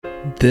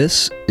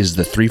This is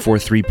the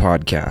 343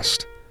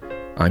 Podcast.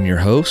 I'm your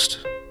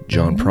host,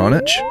 John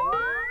Pronich.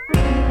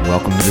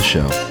 Welcome to the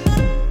show.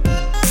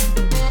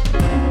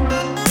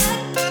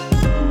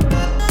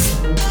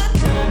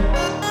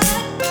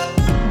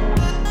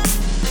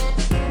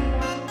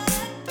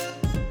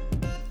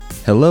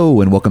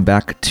 Hello, and welcome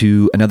back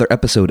to another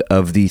episode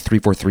of the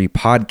 343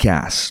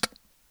 Podcast.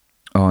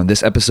 On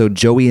this episode,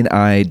 Joey and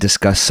I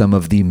discuss some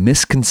of the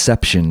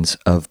misconceptions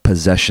of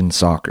possession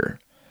soccer.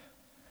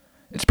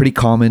 It's pretty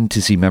common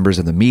to see members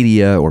of the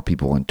media or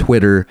people on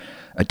Twitter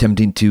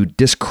attempting to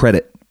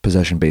discredit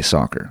possession-based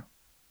soccer.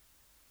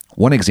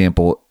 One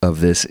example of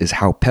this is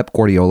how Pep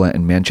Guardiola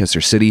and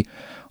Manchester City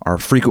are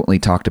frequently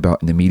talked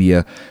about in the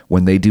media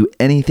when they do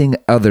anything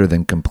other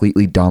than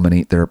completely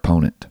dominate their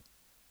opponent.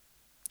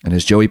 And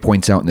as Joey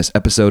points out in this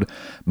episode,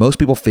 most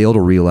people fail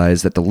to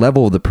realize that the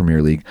level of the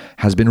Premier League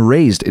has been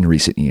raised in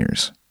recent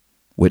years,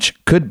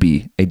 which could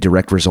be a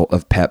direct result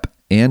of Pep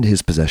and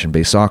his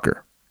possession-based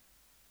soccer.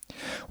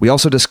 We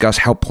also discuss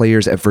how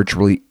players at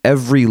virtually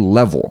every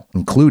level,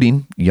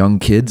 including young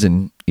kids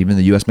and even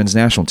the U.S. men's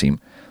national team,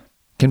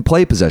 can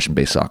play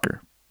possession-based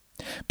soccer.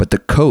 But the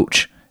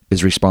coach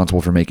is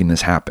responsible for making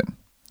this happen.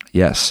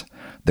 Yes,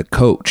 the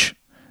coach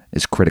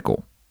is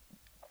critical.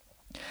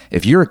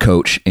 If you're a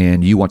coach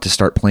and you want to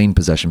start playing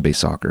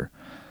possession-based soccer,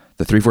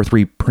 the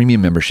 343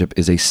 Premium membership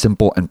is a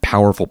simple and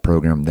powerful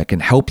program that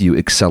can help you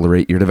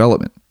accelerate your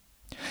development.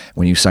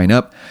 When you sign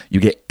up, you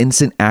get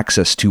instant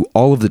access to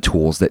all of the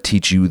tools that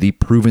teach you the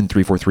proven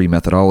 343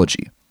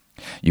 methodology.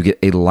 You get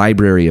a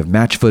library of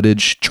match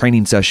footage,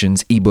 training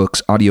sessions,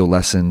 ebooks, audio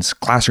lessons,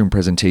 classroom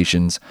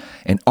presentations,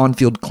 and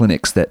on-field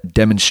clinics that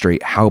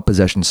demonstrate how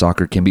possession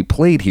soccer can be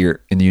played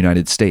here in the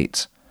United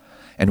States.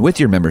 And with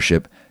your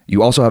membership,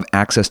 you also have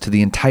access to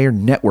the entire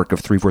network of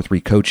 343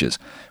 coaches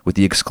with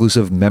the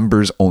exclusive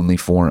members-only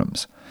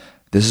forums.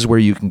 This is where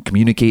you can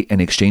communicate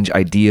and exchange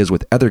ideas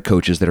with other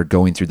coaches that are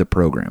going through the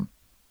program.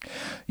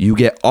 You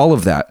get all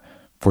of that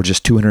for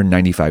just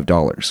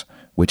 $295,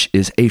 which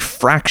is a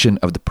fraction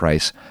of the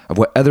price of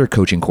what other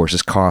coaching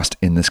courses cost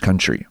in this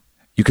country.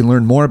 You can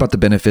learn more about the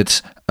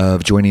benefits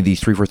of joining the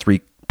 343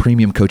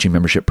 Premium Coaching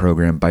Membership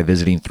Program by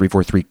visiting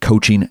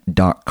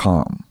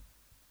 343coaching.com.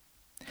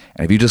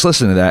 And if you just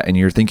listen to that and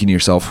you're thinking to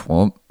yourself,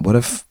 well, what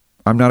if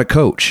I'm not a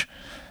coach?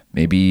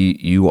 Maybe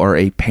you are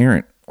a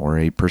parent or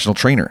a personal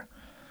trainer.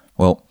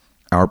 Well,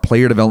 our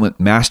Player Development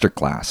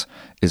Masterclass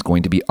is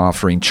going to be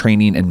offering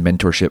training and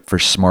mentorship for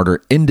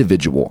smarter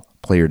individual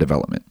player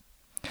development.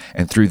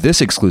 And through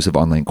this exclusive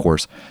online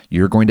course,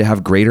 you're going to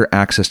have greater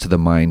access to the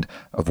mind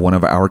of one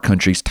of our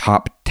country's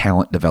top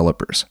talent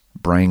developers,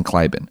 Brian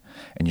Kleiban,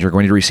 and you're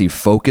going to receive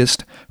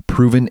focused,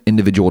 proven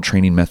individual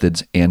training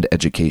methods and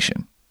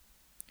education.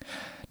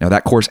 Now,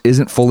 that course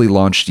isn't fully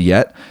launched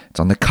yet. It's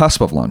on the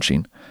cusp of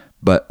launching.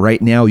 But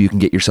right now, you can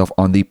get yourself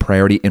on the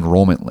priority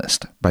enrollment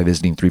list by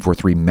visiting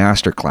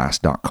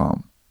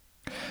 343masterclass.com.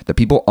 The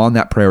people on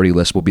that priority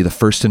list will be the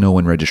first to know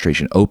when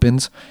registration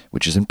opens,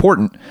 which is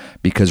important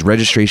because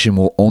registration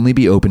will only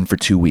be open for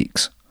 2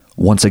 weeks.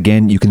 Once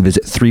again, you can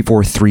visit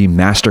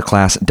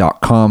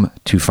 343masterclass.com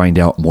to find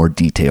out more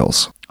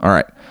details. All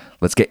right,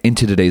 let's get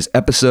into today's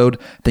episode.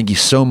 Thank you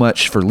so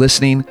much for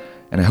listening,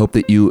 and I hope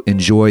that you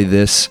enjoy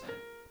this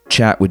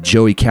chat with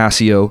Joey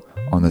Cassio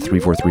on the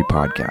 343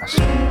 Podcast.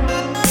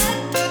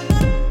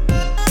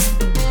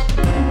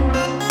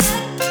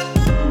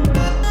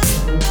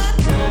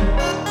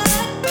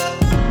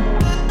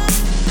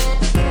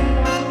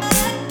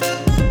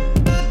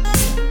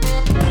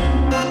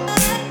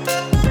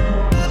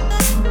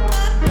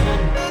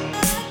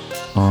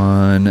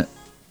 On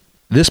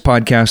this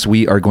podcast,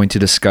 we are going to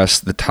discuss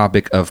the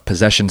topic of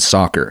possession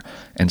soccer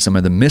and some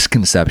of the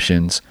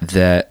misconceptions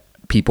that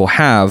people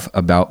have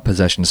about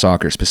possession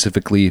soccer,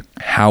 specifically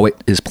how it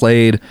is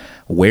played,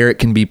 where it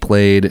can be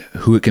played,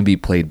 who it can be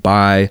played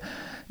by,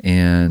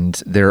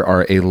 and there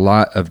are a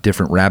lot of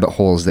different rabbit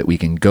holes that we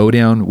can go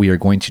down. We are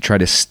going to try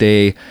to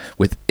stay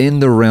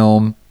within the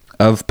realm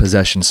of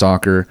possession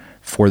soccer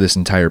for this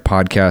entire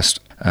podcast.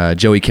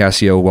 Joey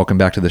Cassio, welcome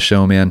back to the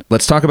show, man.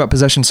 Let's talk about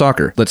possession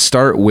soccer. Let's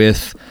start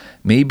with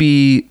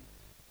maybe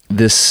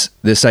this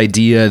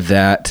idea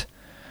that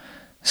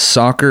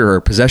soccer or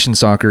possession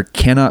soccer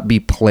cannot be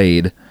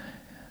played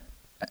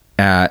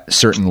at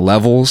certain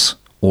levels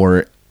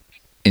or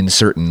in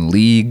certain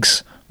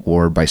leagues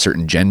or by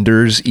certain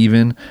genders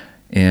even,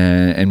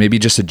 and maybe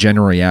just a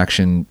general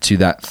reaction to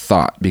that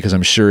thought, because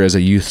I'm sure as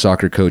a youth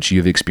soccer coach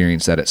you've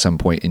experienced that at some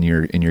point in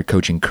your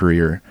coaching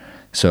career.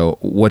 So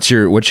what's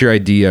your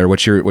idea, or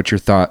what's your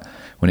thought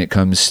when it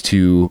comes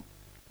to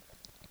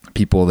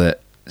people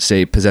that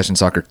say possession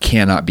soccer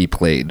cannot be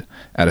played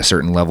at a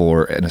certain level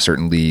or in a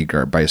certain league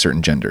or by a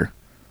certain gender?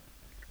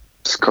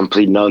 It's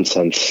complete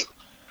nonsense.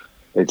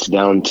 It's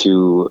down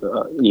to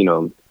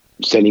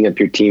setting up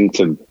your team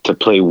to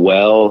play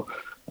well,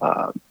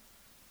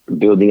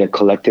 building a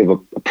collective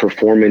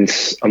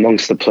performance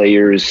amongst the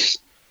players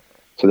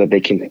so that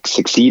they can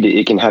succeed.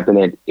 It can happen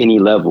at any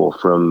level,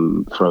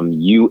 from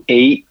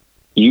U8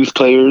 youth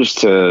players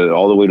to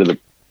all the way to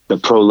the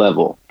pro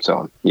level.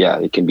 So yeah,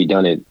 it can be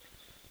done at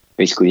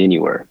basically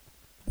anywhere.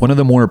 One of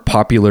the more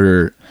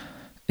popular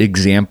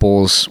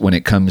examples when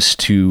it comes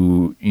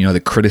to,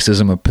 the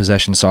criticism of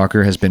possession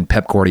soccer has been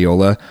Pep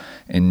Guardiola,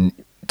 and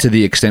to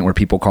the extent where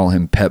people call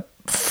him Pep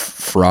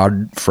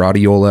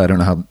Fraudiola. I don't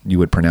know how you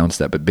would pronounce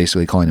that, but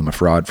basically calling him a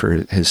fraud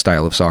for his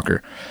style of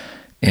soccer.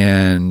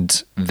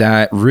 And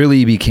that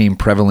really became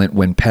prevalent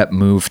when Pep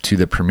moved to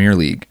the Premier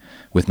League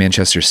with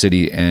Manchester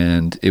City,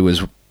 and it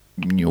was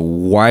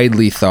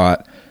widely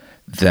thought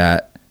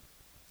that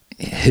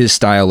his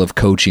style of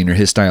coaching or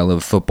his style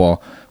of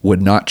football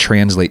would not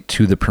translate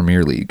to the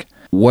Premier League.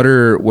 What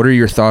are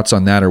your thoughts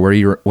on that, or what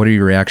are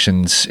your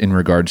reactions in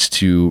regards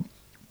to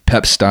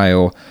Pep's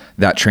style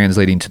that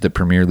translating to the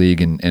Premier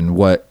League, and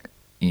what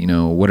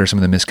are some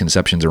of the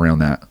misconceptions around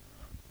that?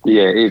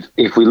 Yeah,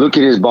 if we look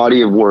at his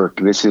body of work,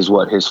 this is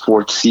his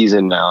fourth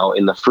season now.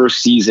 In the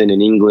first season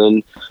in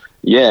England,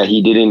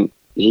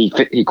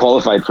 he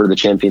qualified for the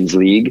Champions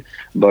League,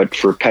 but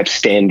for Pep's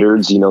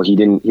standards, he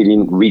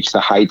didn't reach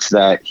the heights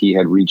that he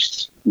had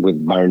reached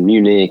with Bayern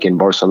Munich and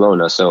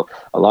Barcelona. So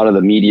a lot of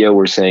the media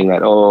were saying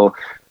that,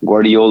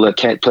 Guardiola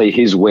can't play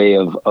his way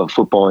of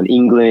football in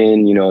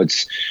England.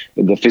 It's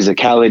the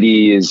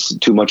physicality is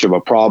too much of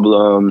a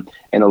problem.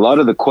 And a lot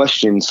of the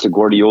questions to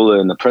Guardiola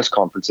in the press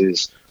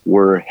conferences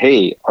were,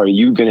 hey, are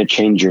you going to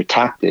change your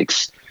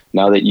tactics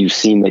now that you've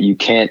seen that you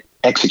can't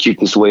execute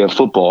this way of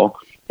football?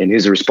 And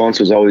his response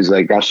was always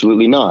like,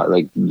 absolutely not.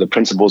 Like, the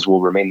principles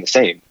will remain the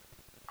same.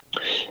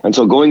 And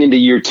so going into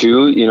year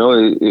two,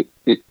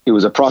 it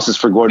was a process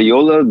for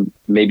Guardiola,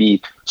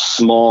 maybe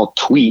small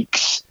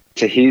tweaks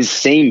to his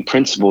same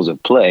principles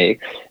of play.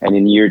 And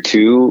in year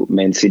two,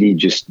 Man City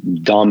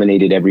just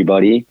dominated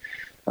everybody,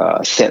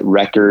 set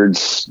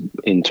records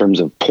in terms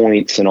of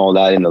points and all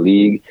that in the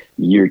league.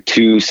 Year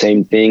two,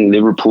 same thing.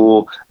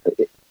 Liverpool,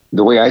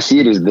 the way I see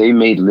it is they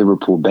made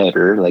Liverpool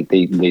better. Like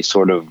they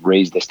sort of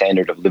raised the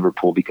standard of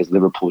Liverpool because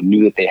Liverpool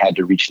knew that they had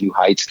to reach new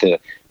heights to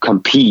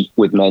compete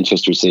with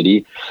Manchester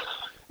City.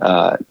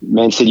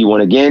 Man City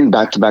won again,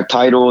 back-to-back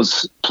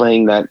titles,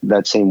 playing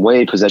that same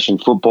way, possession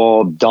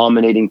football,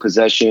 dominating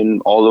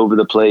possession all over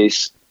the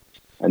place.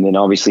 And then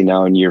obviously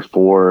now in year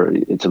four,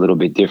 it's a little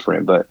bit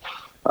different. But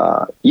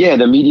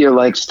the media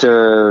likes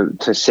to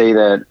say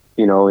that,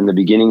 in the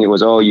beginning it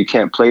was, you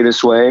can't play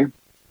this way.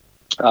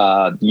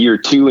 Year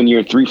two and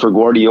year three for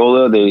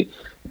Guardiola,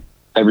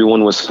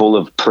 everyone was full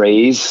of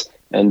praise.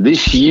 And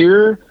this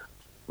year,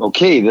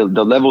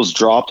 the levels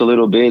dropped a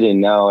little bit, and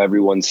now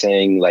everyone's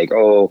saying like,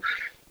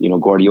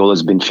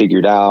 Guardiola's been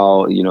figured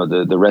out.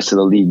 The rest of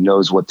the league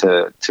knows what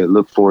to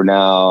look for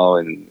now,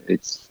 and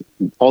it's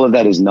all of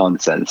that is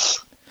nonsense.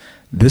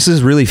 This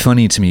is really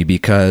funny to me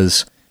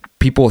because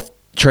people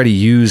try to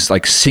use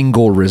like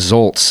single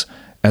results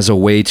as a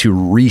way to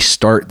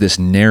restart this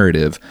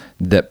narrative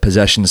that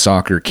possession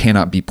soccer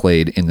cannot be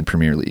played in the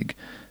Premier League.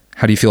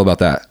 How do you feel about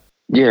that?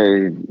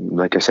 Yeah,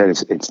 like I said,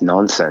 it's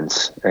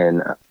nonsense.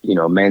 And,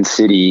 Man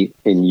City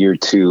in year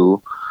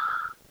two,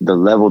 the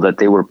level that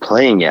they were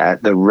playing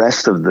at, the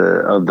rest of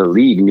the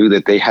league knew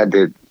that they had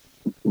to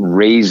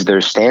raise their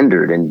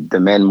standard and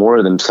demand more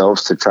of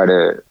themselves to try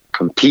to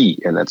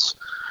compete. And that's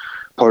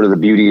part of the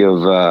beauty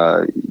of,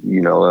 a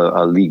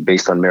league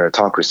based on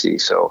meritocracy.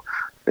 So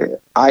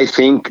I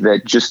think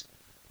that just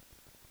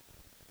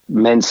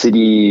Man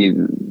City,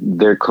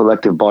 their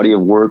collective body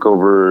of work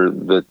over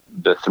the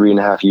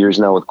 3.5 years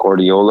now with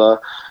Guardiola,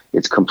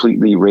 it's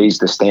completely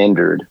raised the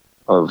standard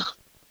of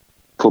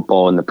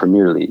football in the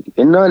Premier League.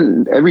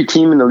 And every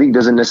team in the league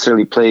doesn't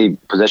necessarily play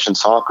possession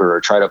soccer or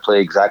try to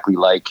play exactly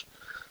like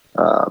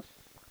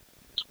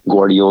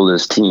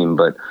Guardiola's team,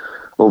 but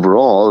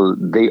overall,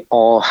 they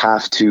all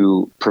have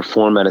to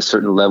perform at a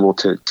certain level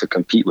to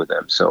compete with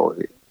them. So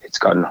it's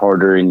gotten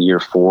harder in year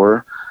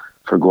four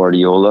for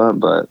Guardiola,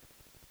 but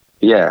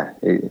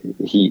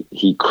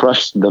he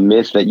crushed the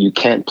myth that you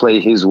can't play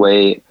his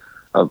way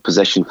of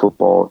possession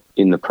football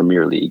in the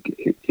Premier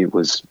League. It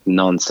was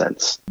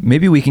nonsense.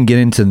 Maybe we can get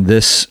into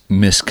this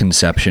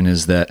misconception,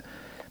 is that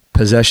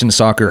possession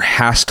soccer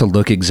has to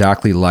look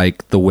exactly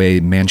like the way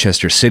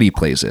Manchester City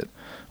plays it,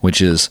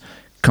 which is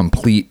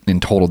complete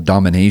and total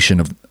domination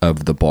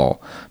of the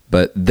ball.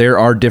 But there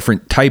are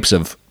different types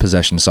of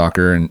possession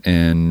soccer,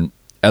 and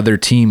other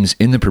teams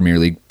in the Premier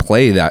League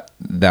play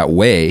that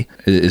way.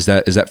 Is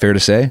that fair to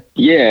say?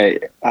 Yeah,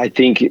 I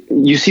think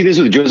you see this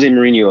with Jose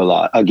Mourinho a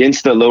lot.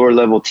 Against the lower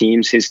level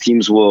teams, his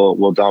teams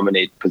will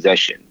dominate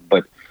possession.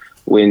 But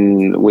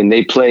when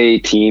they play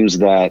teams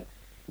that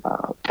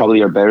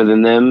probably are better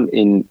than them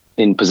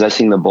in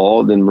possessing the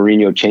ball, then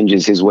Mourinho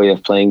changes his way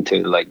of playing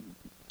to like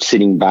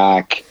sitting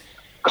back,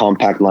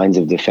 compact lines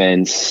of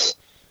defense,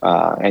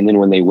 and then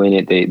when they win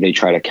it, they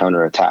try to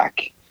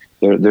counterattack.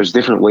 There's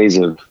different ways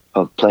of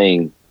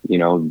playing,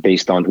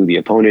 based on who the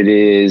opponent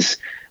is.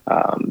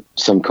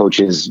 Some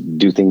coaches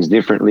do things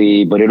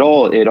differently, but it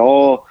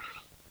all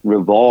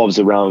revolves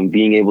around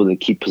being able to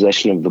keep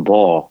possession of the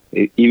ball.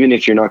 Even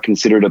if you're not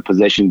considered a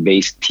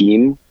possession-based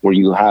team where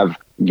you have,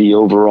 the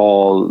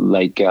overall,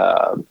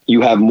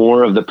 you have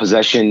more of the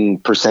possession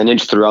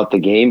percentage throughout the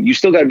game. You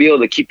still got to be able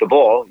to keep the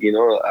ball.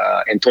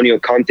 Antonio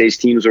Conte's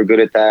teams are good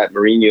at that.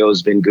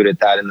 Mourinho's been good at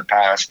that in the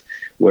past,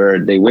 where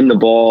they win the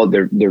ball.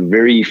 They're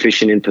very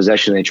efficient in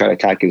possession. They try to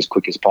attack it as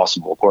quick as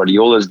possible.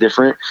 Guardiola is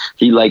different.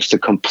 He likes to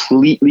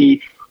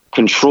completely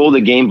control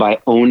the game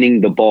by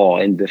owning the ball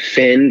and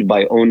defend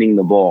by owning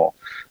the ball.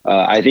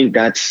 I think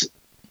that's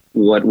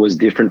what was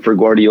different for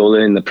Guardiola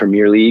in the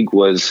Premier League,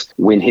 was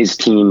when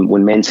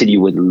Man City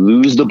would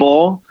lose the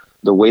ball,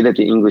 the way that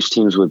the English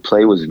teams would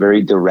play was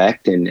very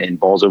direct and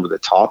balls over the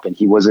top. And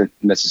he wasn't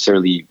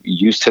necessarily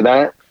used to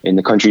that in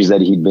the countries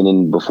that he'd been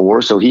in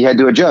before. So he had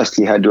to adjust.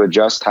 He had to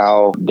adjust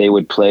how they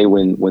would play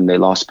when they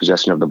lost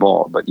possession of the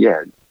ball. But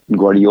yeah,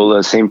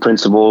 Guardiola, same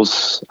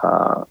principles.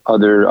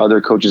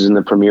 Other coaches in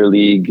the Premier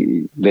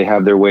League, they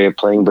have their way of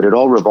playing, but it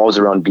all revolves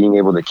around being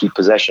able to keep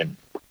possession.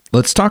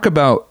 Let's talk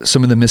about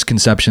some of the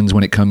misconceptions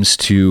when it comes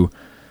to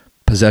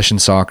possession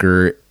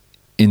soccer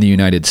in the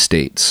United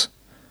States.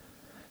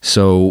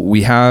 So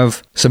we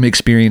have some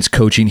experience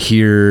coaching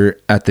here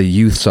at the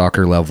youth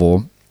soccer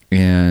level,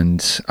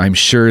 and I'm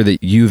sure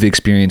that you've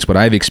experienced what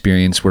I've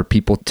experienced, where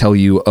people tell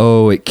you,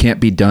 oh, it can't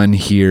be done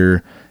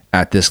here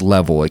at this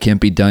level. It can't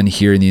be done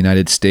here in the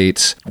United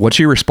States. What's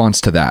your response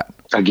to that?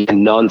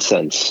 Again,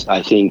 nonsense.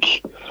 I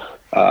think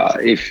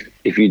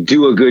if you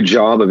do a good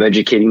job of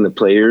educating the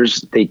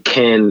players, they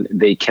can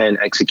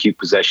execute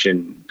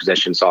possession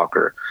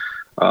soccer.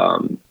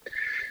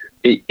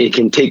 It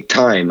can take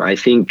time. I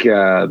think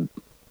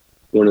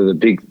one of the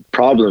big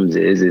problems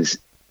is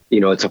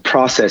it's a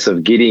process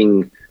of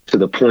getting to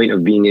the point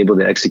of being able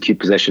to execute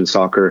possession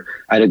soccer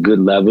at a good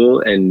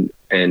level and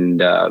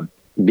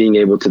being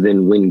able to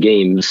then win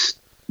games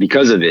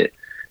because of it.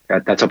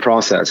 That's a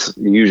process.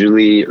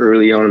 Usually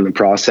early on in the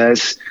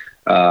process,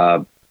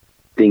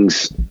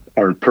 things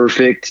aren't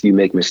perfect. You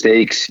make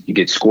mistakes, you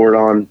get scored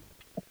on,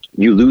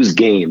 you lose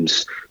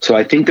games. So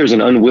I think there's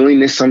an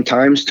unwillingness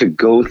sometimes to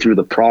go through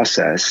the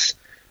process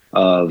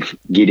of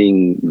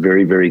getting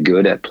very, very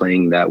good at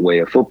playing that way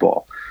of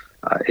football.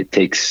 It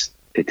takes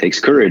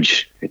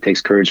courage. It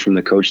takes courage from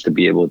the coach to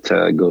be able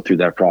to go through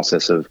that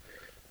process of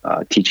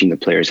teaching the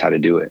players how to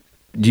do it.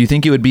 Do you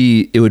think it would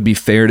be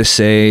fair to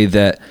say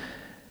that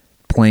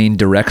playing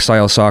direct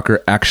style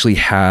soccer actually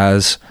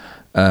has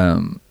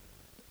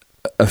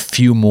a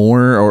few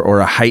more or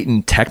a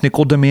heightened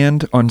technical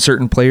demand on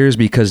certain players,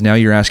 because now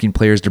you're asking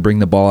players to bring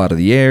the ball out of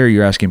the air,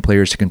 you're asking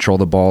players to control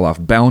the ball off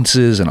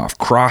bounces and off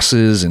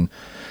crosses and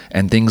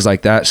things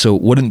like that? So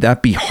wouldn't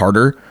that be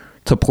harder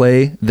to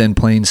play than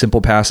playing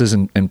simple passes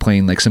and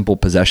playing like simple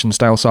possession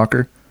style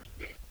soccer?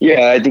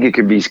 Yeah, I think it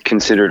could be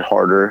considered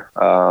harder.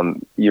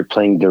 You're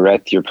playing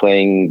direct, you're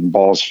playing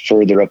balls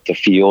further up the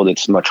field.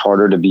 It's much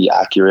harder to be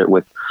accurate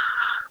with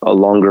a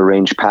longer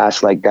range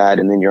pass like that.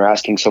 And then you're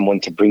asking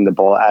someone to bring the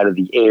ball out of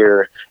the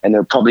air, and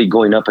they're probably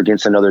going up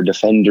against another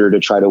defender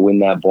to try to win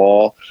that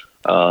ball.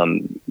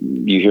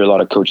 You hear a lot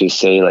of coaches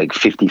say like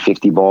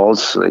 50-50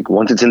 balls. Like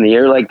once it's in the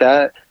air like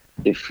that,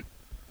 if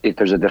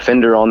there's a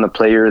defender on the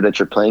player that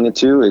you're playing it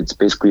to, it's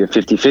basically a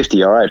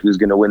 50-50. All right, who's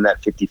going to win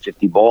that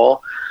 50-50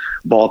 ball?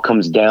 Ball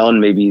comes down,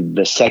 maybe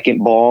the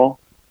second ball.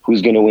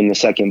 Who's going to win the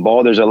second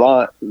ball? There's a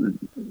lot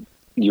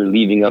you're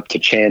leaving up to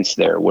chance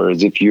there.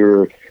 Whereas if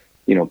you're,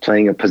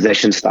 playing a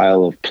possession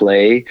style of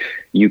play,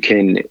 you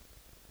can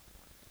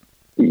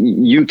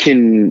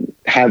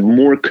have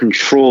more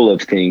control of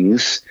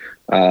things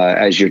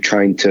as you're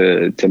trying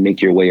to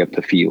make your way up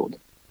the field.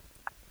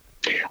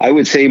 I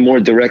would say more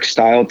direct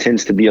style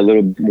tends to be a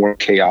little more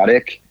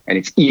chaotic, and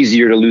it's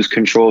easier to lose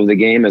control of the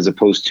game as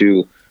opposed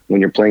to when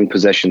you're playing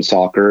possession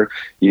soccer.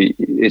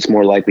 It's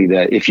more likely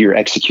that if you're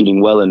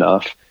executing well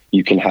enough,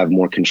 you can have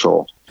more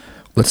control.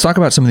 Let's talk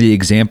about some of the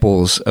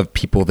examples of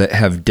people that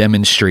have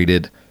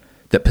demonstrated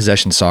that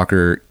possession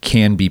soccer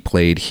can be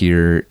played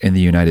here in the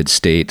United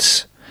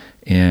States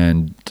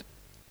and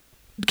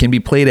can be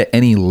played at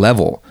any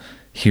level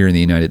here in the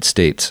United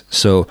States.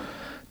 So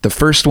the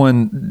first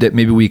one that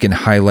maybe we can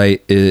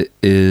highlight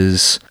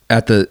is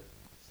at the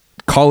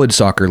college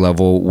soccer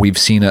level. We've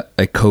seen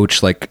a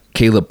coach like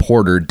Caleb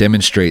Porter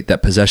demonstrate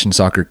that possession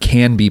soccer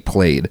can be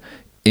played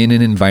in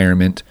an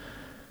environment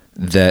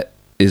that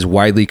is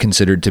widely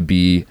considered to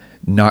be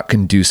not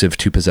conducive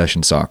to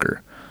possession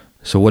soccer.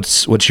 So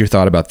what's your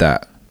thought about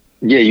that?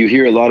 Yeah, you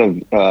hear a lot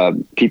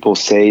of people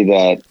say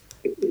that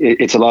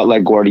it's a lot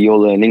like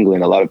Guardiola in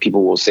England. A lot of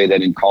people will say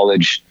that in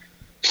college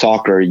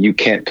soccer, you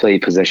can't play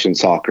possession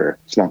soccer.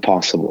 It's not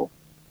possible.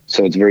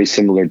 So it's very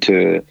similar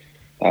to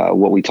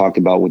what we talked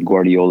about with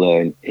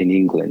Guardiola in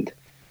England.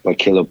 But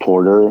Caleb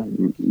Porter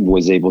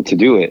was able to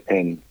do it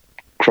and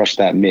crush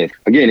that myth.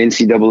 Again,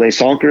 NCAA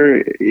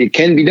soccer, it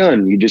can be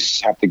done. You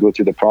just have to go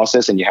through the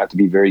process, and you have to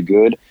be very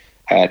good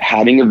at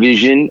having a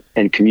vision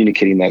and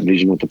communicating that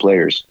vision with the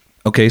players.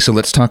 Okay, so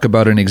let's talk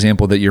about an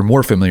example that you're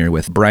more familiar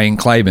with. Brian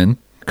Kleiban,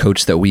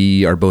 coach that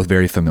we are both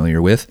very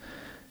familiar with,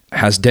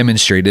 has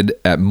demonstrated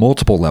at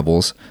multiple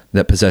levels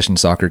that possession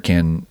soccer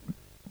can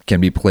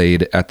be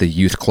played at the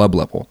youth club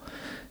level.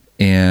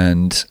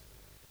 And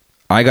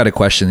I got a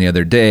question the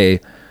other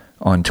day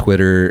on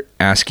Twitter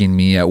asking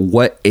me at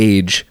what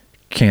age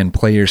can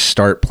players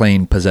start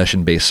playing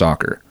possession-based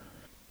soccer.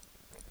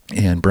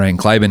 And Brian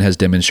Kleiban has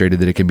demonstrated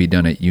that it can be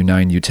done at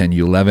U9, U10,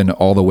 U11,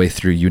 all the way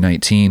through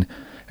U19,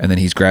 and then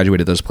he's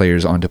graduated those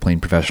players onto playing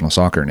professional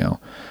soccer now.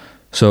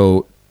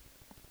 So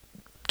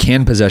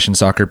can possession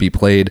soccer be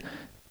played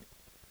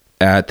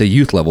at the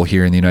youth level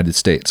here in the United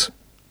States?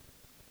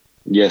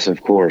 Yes,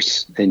 of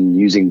course. And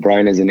using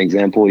Brian as an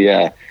example,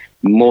 yeah,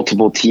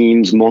 multiple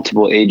teams,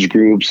 multiple age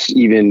groups,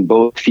 even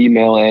both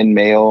female and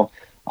male.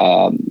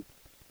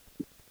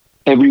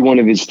 Every one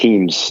of his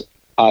teams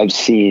I've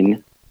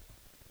seen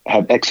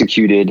have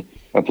executed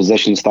a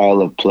possession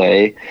style of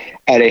play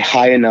at a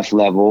high enough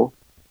level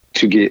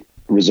to get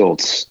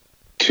results,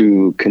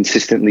 to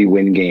consistently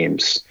win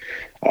games.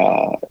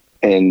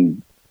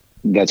 And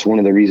that's one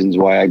of the reasons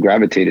why I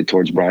gravitated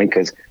towards Brian,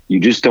 because you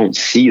just don't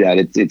see that.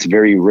 It's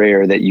very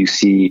rare that you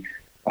see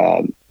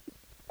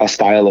a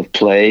style of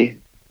play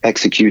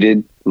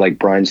executed like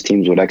Brian's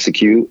teams would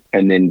execute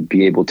and then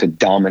be able to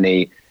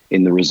dominate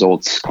in the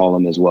results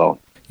column as well.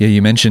 Yeah,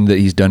 you mentioned that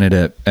he's done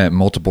it at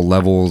multiple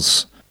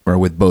levels or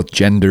with both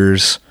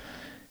genders.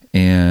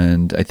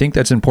 And I think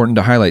that's important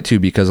to highlight too,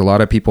 because a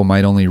lot of people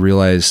might only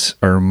realize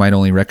or might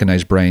only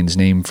recognize Brian's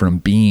name from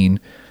being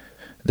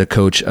the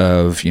coach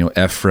of,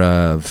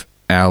 Efra, of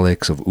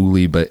Alex, of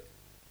Uli. But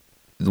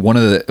one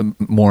of the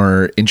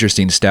more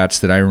interesting stats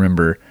that I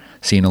remember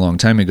seeing a long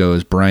time ago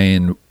is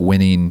Brian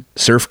winning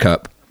Surf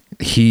Cup.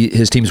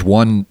 His teams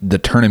won the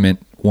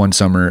tournament one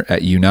summer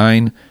at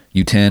U9,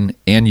 U10,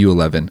 and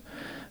U11.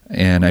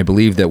 And I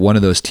believe that one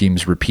of those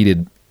teams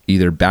repeated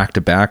either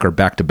back-to-back or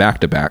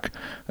back-to-back-to-back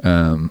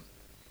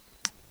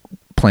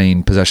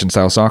playing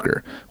possession-style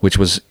soccer, which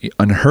was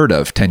unheard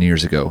of 10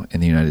 years ago in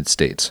the United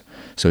States.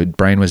 So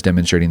Brian was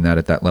demonstrating that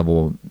at that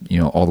level,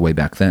 all the way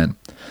back then,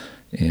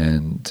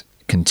 and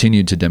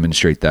continued to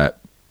demonstrate that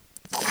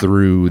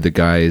through the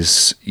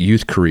guys'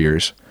 youth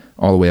careers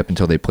all the way up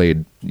until they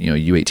played,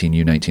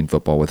 U18, U19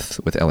 football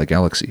with LA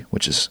Galaxy,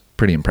 which is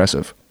pretty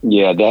impressive.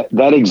 Yeah,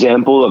 that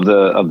example of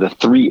the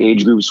three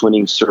age groups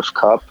winning Surf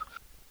Cup,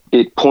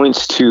 it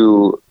points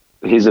to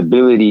his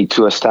ability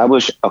to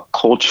establish a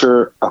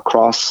culture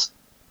across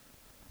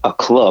a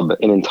club,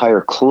 an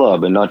entire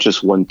club, and not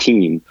just one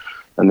team.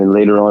 And then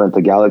later on at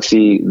the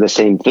Galaxy, the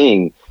same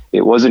thing.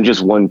 It wasn't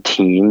just one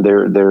team.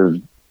 There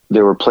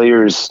were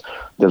players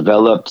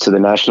developed to the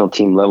national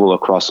team level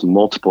across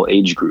multiple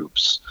age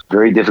groups.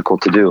 Very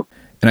difficult to do.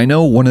 And I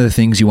know one of the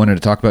things you wanted to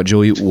talk about,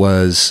 Joey,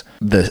 was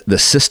the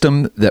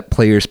system that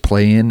players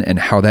play in and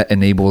how that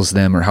enables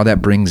them or how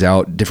that brings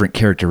out different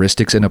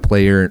characteristics in a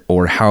player,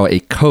 or how a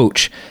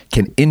coach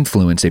can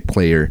influence a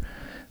player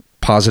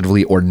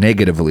positively or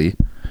negatively.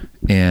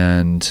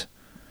 And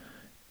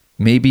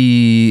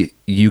maybe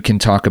you can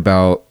talk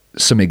about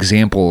some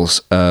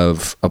examples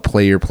of a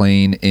player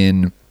playing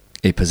in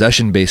a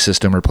possession-based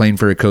system or playing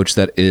for a coach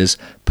that is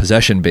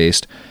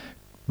possession-based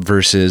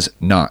versus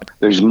not.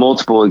 There's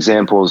multiple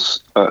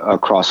examples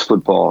across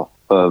football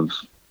of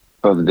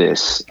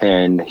this,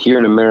 and here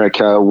in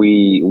America,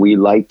 we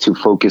like to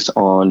focus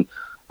on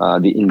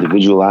the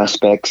individual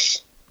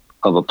aspects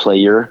of a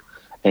player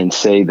and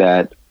say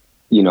that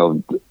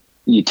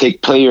you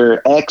take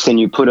player X and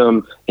you put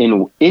them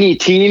in any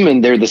team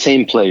and they're the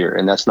same player,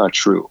 and that's not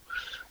true.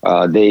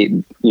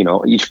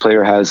 Each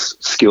player has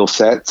skill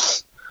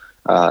sets.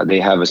 They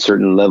have a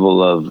certain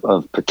level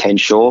of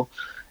potential,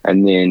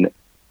 and then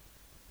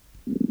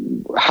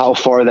how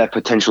far that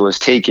potential is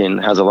taken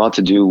has a lot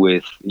to do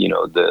with,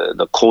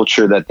 the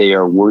culture that they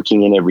are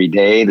working in every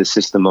day, the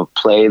system of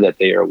play that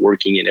they are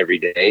working in every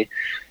day.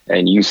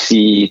 And you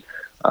see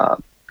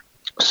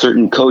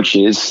certain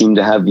coaches seem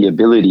to have the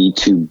ability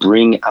to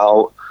bring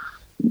out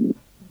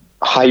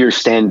higher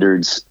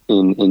standards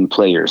in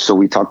players. So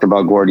we talked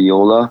about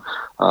Guardiola.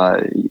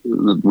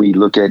 We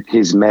look at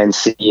his Man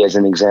City as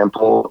an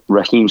example.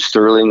 Raheem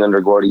Sterling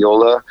under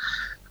Guardiola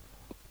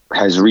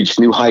has reached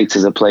new heights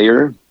as a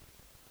player.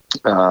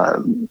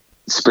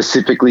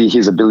 Specifically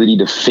his ability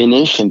to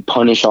finish and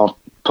punish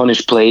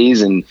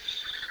plays, and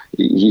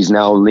he's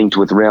now linked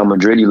with Real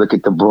Madrid. You look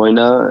at De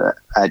Bruyne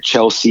at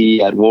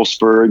Chelsea, at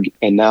Wolfsburg,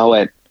 and now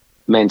at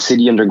Man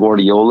City under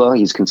Guardiola.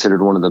 He's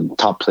considered one of the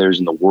top players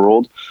in the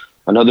world.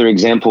 Another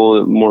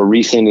example, more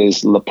recent,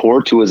 is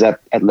Laporte, who was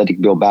at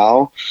Athletic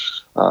Bilbao.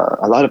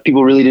 A lot of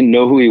people really didn't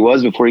know who he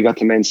was before he got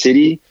to Man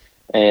City,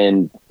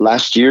 and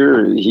last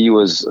year he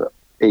was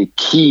a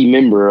key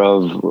member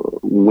of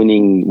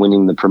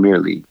winning the Premier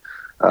League.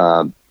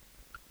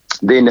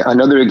 Then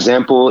another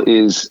example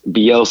is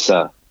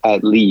Bielsa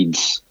at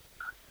Leeds.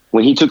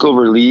 When he took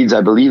over Leeds,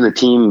 I believe the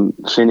team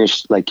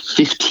finished like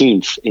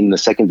 15th in the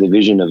second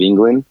division of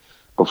England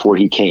before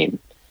he came.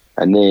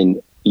 And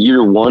then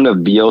year one of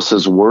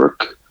Bielsa's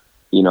work,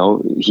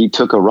 he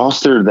took a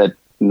roster that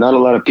not a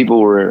lot of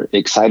people were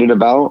excited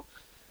about,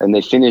 and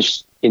they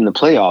finished in the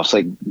playoffs.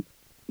 Like,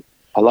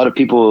 a lot of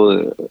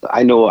people,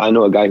 I know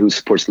a guy who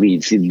supports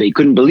Leeds. They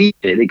couldn't believe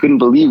it. They couldn't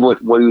believe what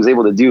he was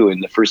able to do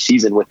in the first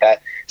season with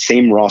that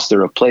same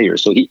roster of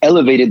players. So he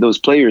elevated those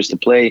players to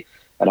play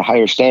at a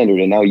higher standard.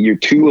 And now year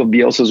 2 of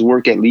Bielsa's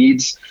work at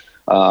Leeds,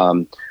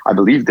 I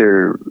believe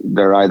they're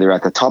either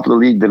at the top of the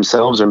league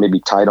themselves or maybe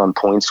tied on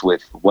points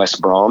with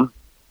West Brom.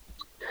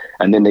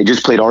 And then they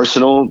just played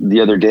Arsenal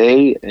the other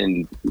day,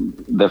 and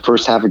the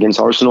first half against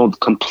Arsenal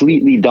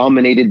completely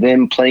dominated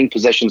them, playing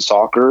possession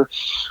soccer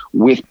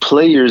with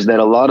players that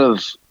a lot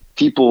of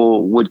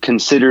people would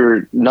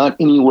consider not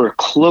anywhere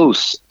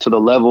close to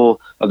the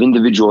level of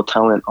individual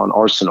talent on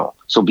Arsenal.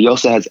 So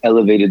Bielsa has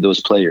elevated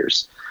those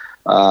players.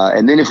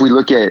 And then if we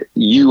look at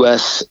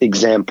U.S.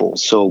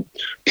 examples, so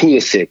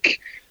Pulisic,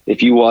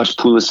 if you watch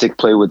Pulisic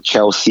play with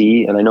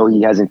Chelsea, and I know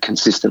he hasn't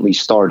consistently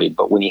started,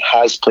 but when he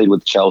has played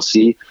with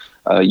Chelsea,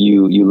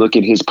 you look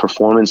at his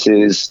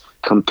performances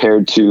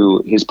compared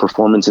to his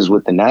performances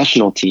with the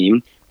national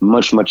team,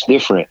 much, much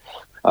different.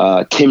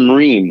 Tim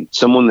Ream,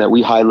 someone that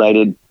we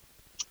highlighted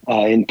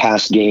in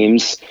past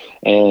games,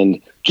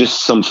 and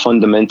just some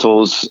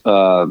fundamentals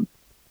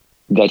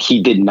that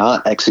he did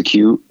not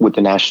execute with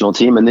the national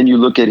team. And then you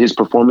look at his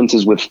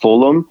performances with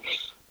Fulham,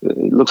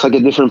 it looks like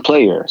a different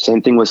player.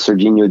 Same thing with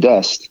Serginho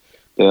Dest.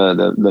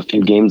 The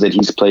few games that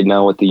he's played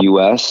now with the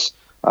U.S.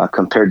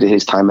 Compared to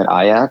his time at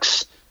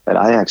Ajax. At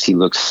Ajax, he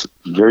looks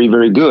very,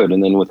 very good.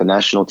 And then with the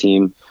national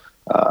team,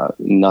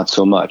 not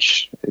so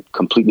much.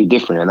 Completely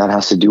different. And that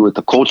has to do with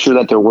the culture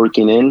that they're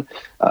working in,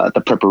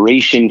 the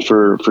preparation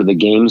for the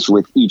games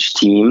with each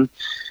team.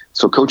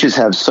 So coaches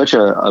have such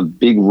a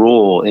big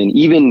role in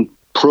even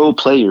pro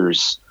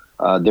players,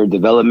 their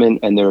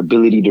development and their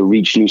ability to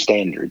reach new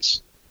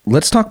standards.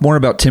 Let's talk more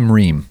about Tim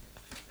Ream.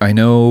 I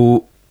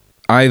know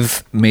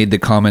I've made the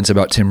comments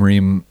about Tim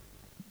Ream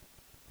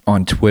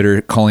on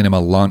Twitter, calling him a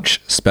launch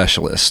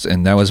specialist,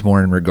 and that was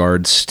more in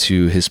regards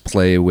to his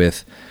play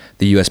with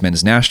the U.S.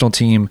 men's national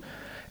team,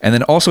 and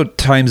then also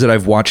times that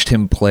I've watched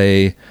him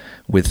play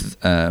with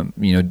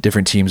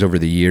different teams over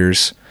the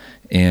years,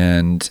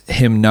 and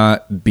him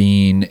not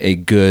being a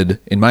good,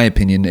 in my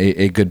opinion,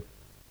 a good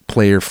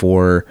player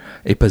for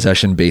a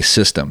possession-based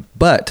system.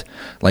 But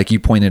like you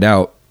pointed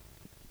out,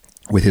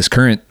 with his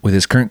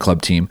current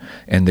club team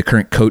and the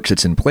current coach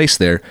that's in place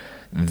there,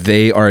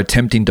 they are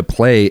attempting to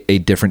play a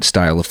different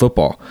style of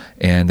football.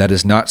 And that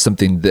is not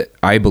something that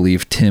I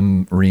believe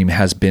Tim Ream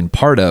has been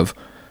part of,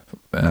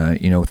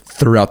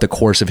 throughout the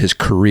course of his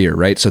career,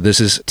 right? So this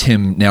is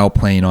Tim now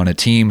playing on a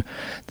team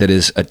that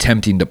is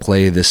attempting to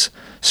play this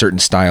certain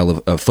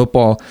style of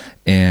football,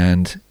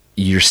 and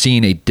you're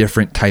seeing a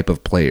different type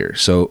of player.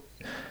 So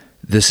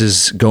this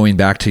is going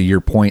back to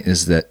your point,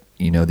 is that,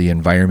 the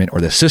environment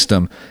or the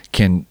system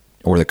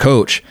or the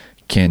coach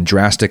can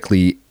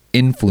drastically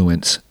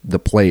influence the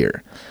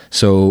player.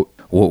 So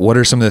what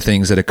are some of the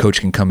things that a coach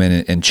can come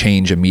in and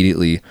change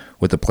immediately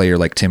with a player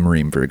like Tim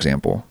Ream, for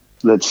example?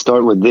 Let's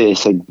start with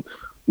this.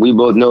 We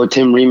both know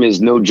Tim Ream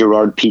is no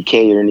Gerard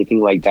Piqué or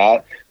anything like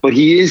that, but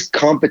he is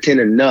competent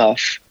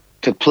enough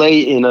to play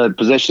in a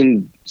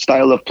possession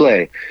style of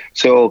play.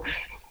 So,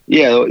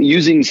 yeah,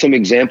 using some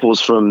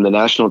examples from the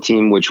national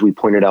team, which we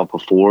pointed out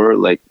before,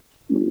 like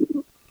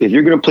if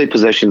you're going to play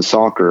possession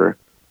soccer,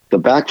 the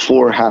back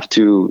four have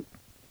to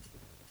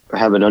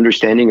have an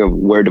understanding of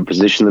where to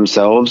position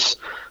themselves,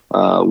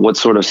 what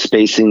sort of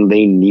spacing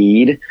they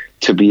need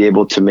to be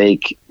able to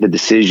make the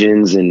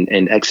decisions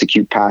and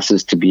execute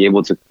passes to be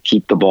able to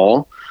keep the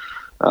ball,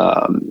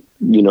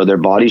 their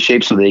body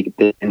shape, so they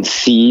can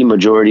see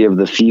majority of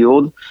the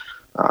field,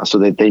 so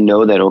that they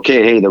know that,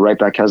 okay, hey, the right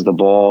back has the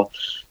ball.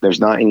 There's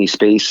not any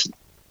space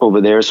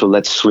over there, so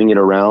let's swing it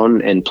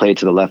around and play it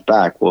to the left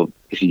back. Well,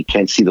 if you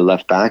can't see the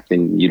left back,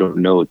 then you don't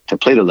know to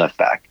play the left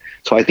back.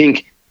 So I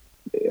think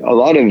a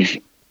lot of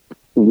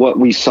what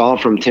we saw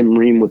from Tim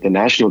Ream with the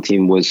national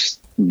team was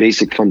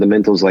basic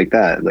fundamentals like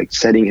that, like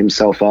setting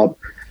himself up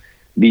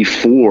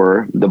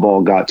before the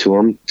ball got to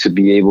him to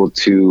be able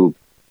to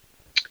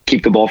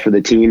keep the ball for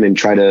the team and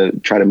try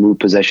to move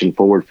possession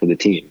forward for the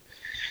team.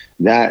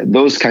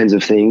 Those kinds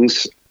of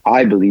things,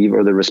 I believe,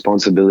 are the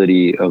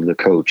responsibility of the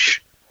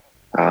coach.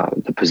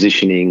 The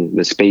positioning,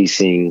 the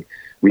spacing,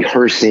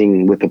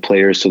 rehearsing with the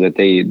players so that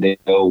they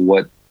know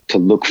what to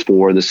look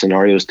for, the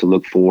scenarios to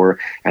look for,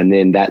 and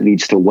then that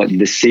leads to what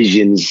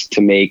decisions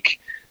to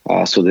make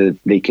so that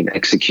they can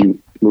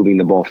execute moving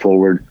the ball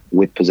forward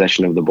with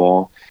possession of the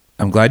ball.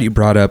 I'm glad you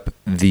brought up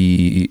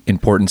the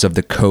importance of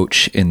the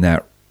coach in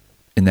that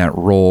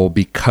role,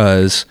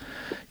 because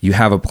you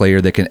have a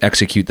player that can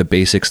execute the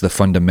basics, the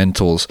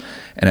fundamentals,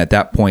 and at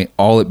that point,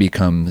 all it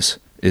becomes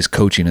is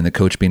coaching, and the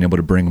coach being able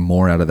to bring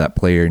more out of that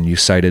player. And you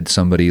cited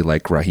somebody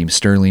like Raheem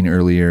Sterling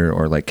earlier,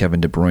 or like Kevin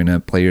De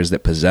Bruyne, players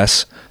that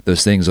possess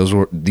those things.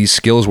 These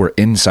skills were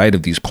inside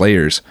of these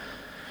players,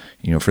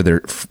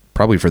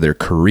 probably for their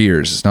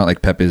careers. It's not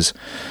like Pep is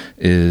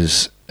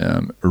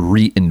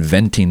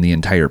reinventing the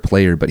entire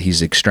player, but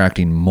he's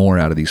extracting more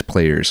out of these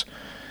players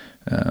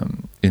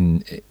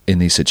in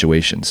these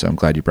situations. So I'm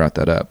glad you brought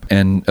that up.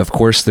 And of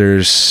course,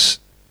 there's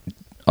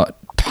a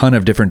ton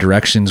of different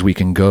directions we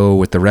can go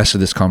with the rest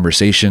of this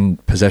conversation.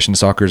 Possession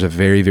soccer is a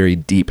very, very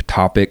deep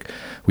topic.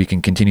 We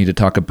can continue to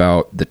talk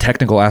about the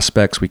technical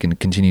aspects. We can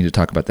continue to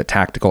talk about the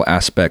tactical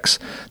aspects,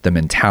 the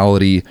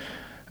mentality.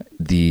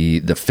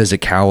 the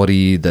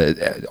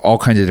physicality, all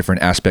kinds of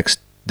different aspects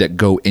that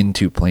go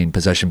into playing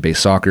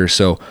possession-based soccer.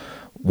 So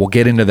we'll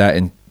get into that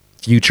in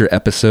future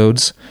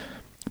episodes.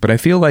 But I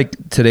feel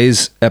like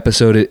today's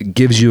episode, it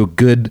gives you a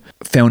good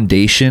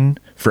foundation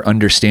for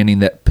understanding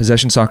that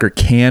possession soccer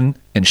can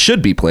and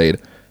should be played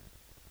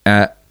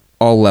at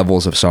all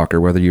levels of soccer,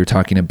 whether you're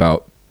talking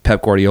about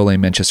Pep Guardiola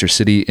and Manchester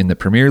City in the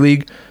Premier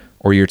League,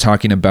 or you're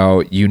talking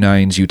about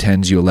U9s,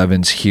 U10s,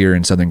 U11s here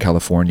in Southern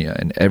California,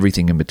 and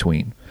everything in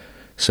between.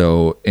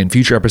 So in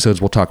future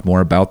episodes, we'll talk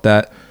more about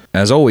that.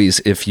 As always,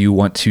 if you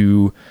want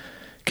to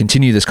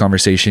continue this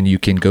conversation, you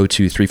can go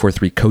to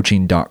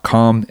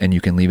 343coaching.com and you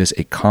can leave us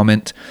a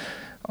comment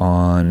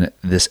on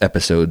this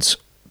episode's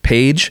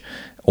page,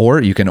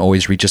 or you can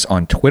always reach us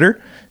on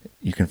Twitter.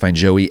 You can find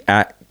Joey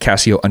at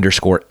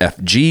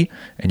Casio_FG,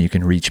 and you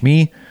can reach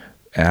me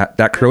at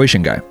That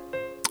Croatian Guy.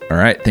 All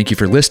right. Thank you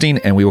for listening,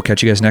 and we will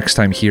catch you guys next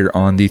time here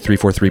on the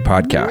 343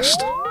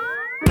 podcast.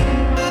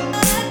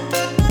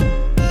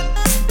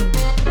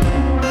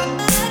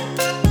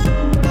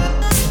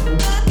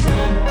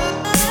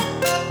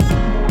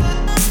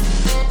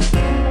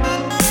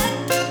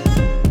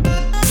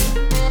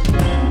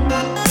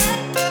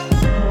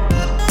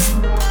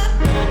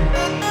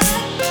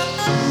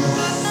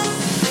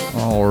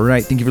 All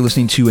right. Thank you for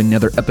listening to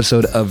another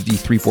episode of the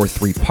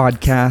 343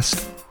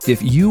 podcast. If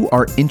you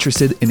are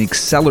interested in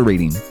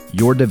accelerating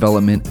your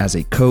development as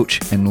a coach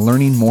and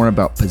learning more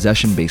about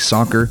possession-based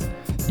soccer,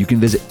 you can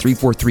visit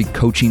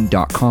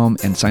 343coaching.com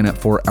and sign up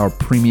for our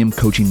premium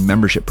coaching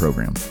membership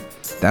program.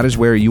 That is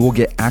where you will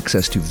get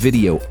access to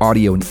video,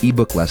 audio, and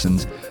ebook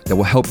lessons that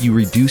will help you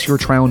reduce your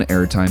trial and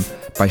error time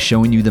by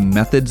showing you the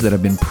methods that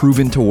have been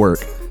proven to work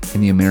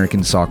in the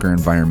American soccer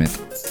environment.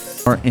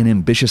 Are an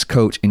ambitious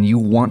coach and you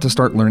want to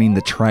start learning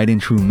the tried and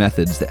true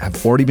methods that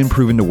have already been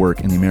proven to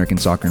work in the American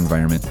soccer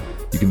environment,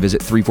 you can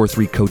visit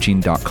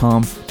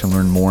 343coaching.com to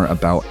learn more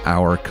about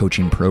our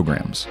coaching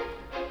programs.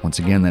 Once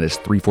again, that is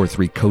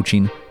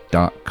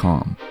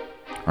 343coaching.com.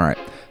 All right.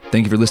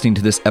 Thank you for listening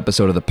to this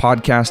episode of the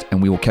podcast,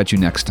 and we will catch you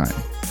next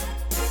time.